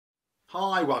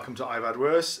Hi, welcome to I've Had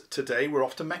Worse. Today we're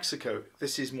off to Mexico.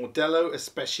 This is Modelo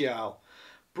Especial,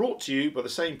 brought to you by the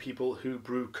same people who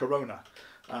brew Corona.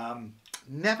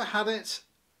 Never had it,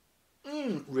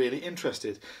 really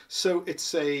interested. So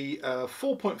it's a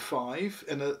 4.5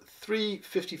 in a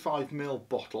 355ml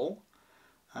bottle.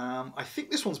 I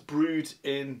think this one's brewed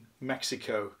in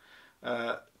Mexico.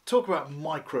 Talk about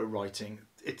micro writing.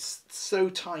 It's so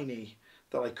tiny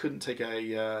that I couldn't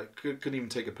even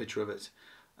take a picture of it.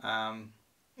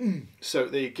 So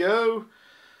there you go.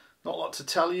 Not a lot to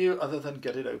tell you other than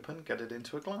get it open, get it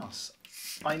into a glass.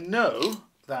 I know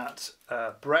that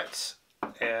Brett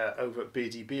over at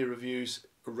BD Beer Reviews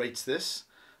rates this.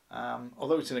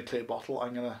 Although it's in a clear bottle,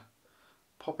 I'm going to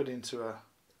pop it into a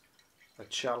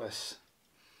chalice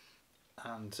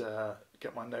and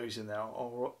get my nose in there,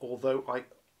 although I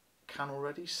can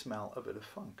already smell a bit of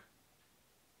funk.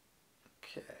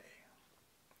 Okay.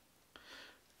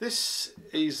 This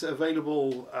is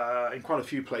available in quite a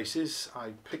few places. I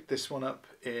picked this one up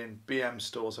in BM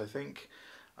stores, I think.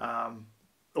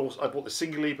 Also, I bought this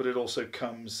singly, but it also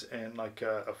comes in like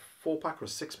a 4-pack or a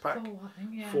 6-pack. 4, I think,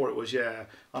 yeah. 4 it was, yeah.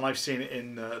 And I've seen it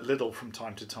in Lidl from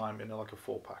time to time in like a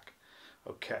 4-pack.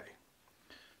 Okay.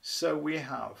 So we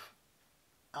have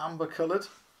amber coloured,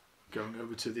 going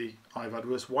over to the I've Had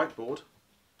Worse whiteboard.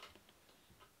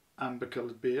 Amber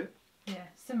coloured beer. Yeah,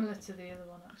 similar to the other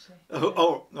one actually.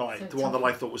 Oh, right, so the one that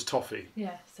I thought was toffee.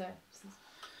 Yeah, so.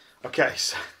 Okay,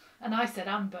 so. And I said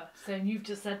amber, so you've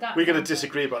just said that. We're going to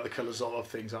disagree about the colours of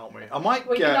things, aren't we? I might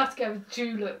Well, get. you're going to have to go with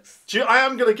Dulux. I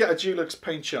am going to get a Dulux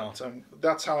paint chart, and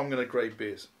that's how I'm going to grade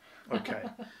beers. Okay,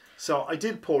 so I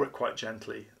did pour it quite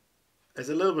gently. There's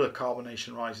a little bit of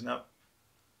carbonation rising up.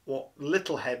 What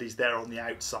little head is there on the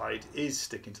outside is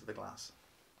sticking to the glass.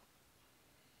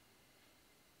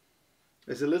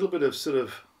 There's a little bit of sort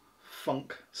of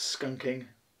funk, skunking,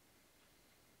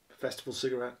 festival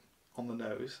cigarette on the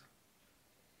nose.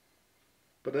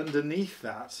 But underneath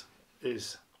that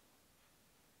is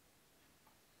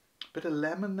a bit of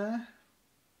lemon there.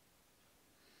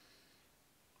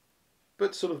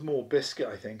 But sort of more biscuit,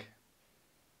 I think.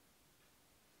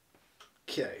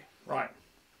 Okay, right.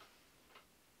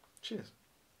 Cheers.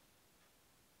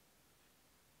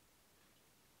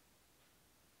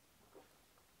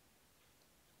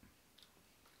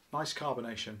 Nice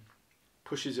carbonation,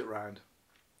 pushes it round,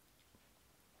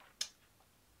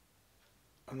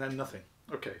 and then nothing.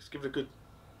 Okay, let's give it a good.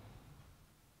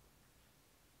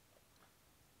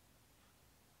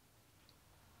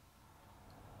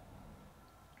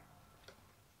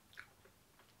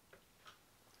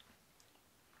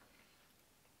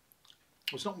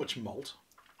 There's not much malt.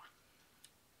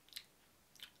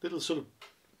 Little sort of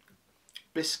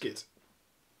biscuit.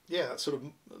 Yeah, that sort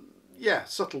of, yeah,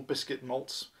 subtle biscuit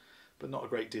malts. But not a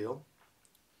great deal.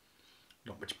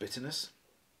 Not much bitterness.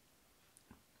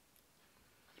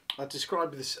 I'd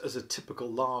describe this as a typical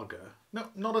lager. No,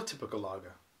 not a typical lager.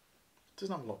 It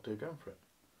doesn't have a lot to go for it.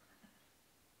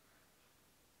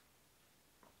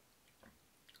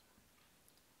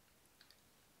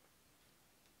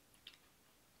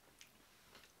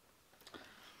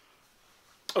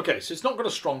 Okay, so it's not got a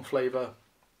strong flavour.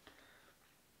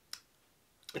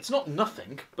 It's not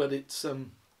nothing, but it's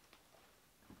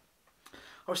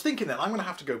I was thinking that I'm going to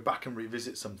have to go back and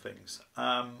revisit some things.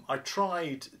 I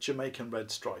tried Jamaican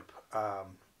Red Stripe.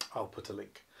 I'll put a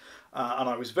link. And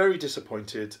I was very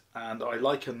disappointed, and I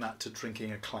liken that to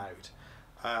drinking a cloud.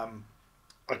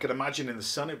 I could imagine in the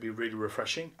sun it'd be really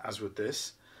refreshing, as with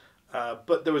this.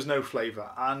 But there was no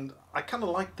flavour, and I kind of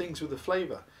like things with a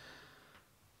flavour.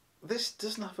 This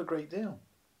doesn't have a great deal.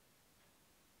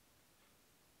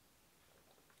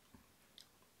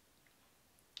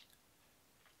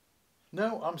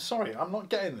 No, I'm sorry, I'm not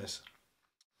getting this.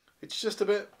 It's just a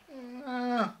bit...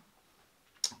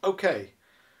 okay.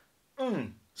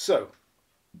 So.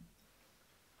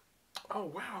 Oh,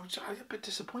 wow, I'm a bit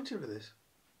disappointed with this.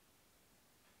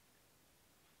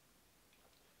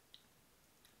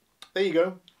 There you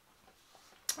go.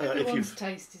 Everyone's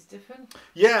taste is different.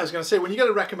 Yeah, I was going to say, when you get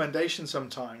a recommendation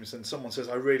sometimes and someone says,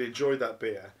 I really enjoyed that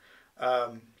beer,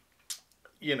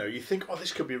 you know, you think, oh,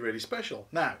 this could be really special.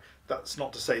 Now, that's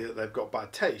not to say that they've got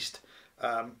bad taste.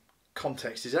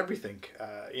 Context is everything.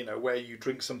 You know, where you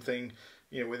drink something,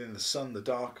 you know, within the sun, the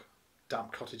dark,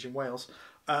 damp cottage in Wales,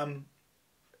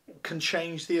 can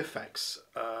change the effects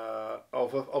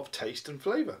of taste and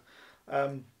flavour.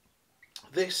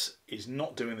 This is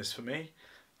not doing this for me.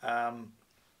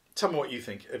 Tell me what you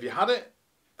think. Have you had it?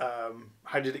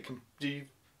 How did it?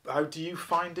 How do you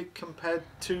find it compared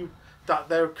to that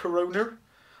there Corona?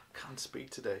 Can't speak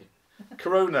today.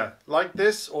 Corona, like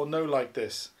this or no like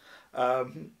this?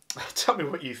 Tell me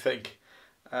what you think.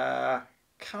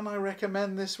 Can I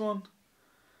recommend this one?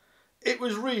 It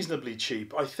was reasonably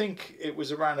cheap. I think it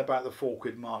was around about the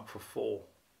 £4 mark for 4.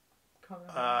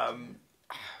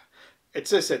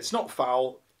 It's as I said, it's not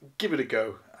foul. Give it a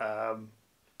go.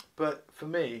 But for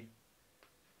me,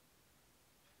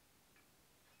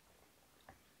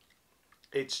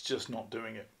 it's just not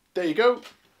doing it. There you go.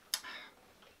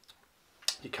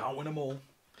 You can't win them all.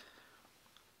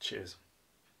 Cheers.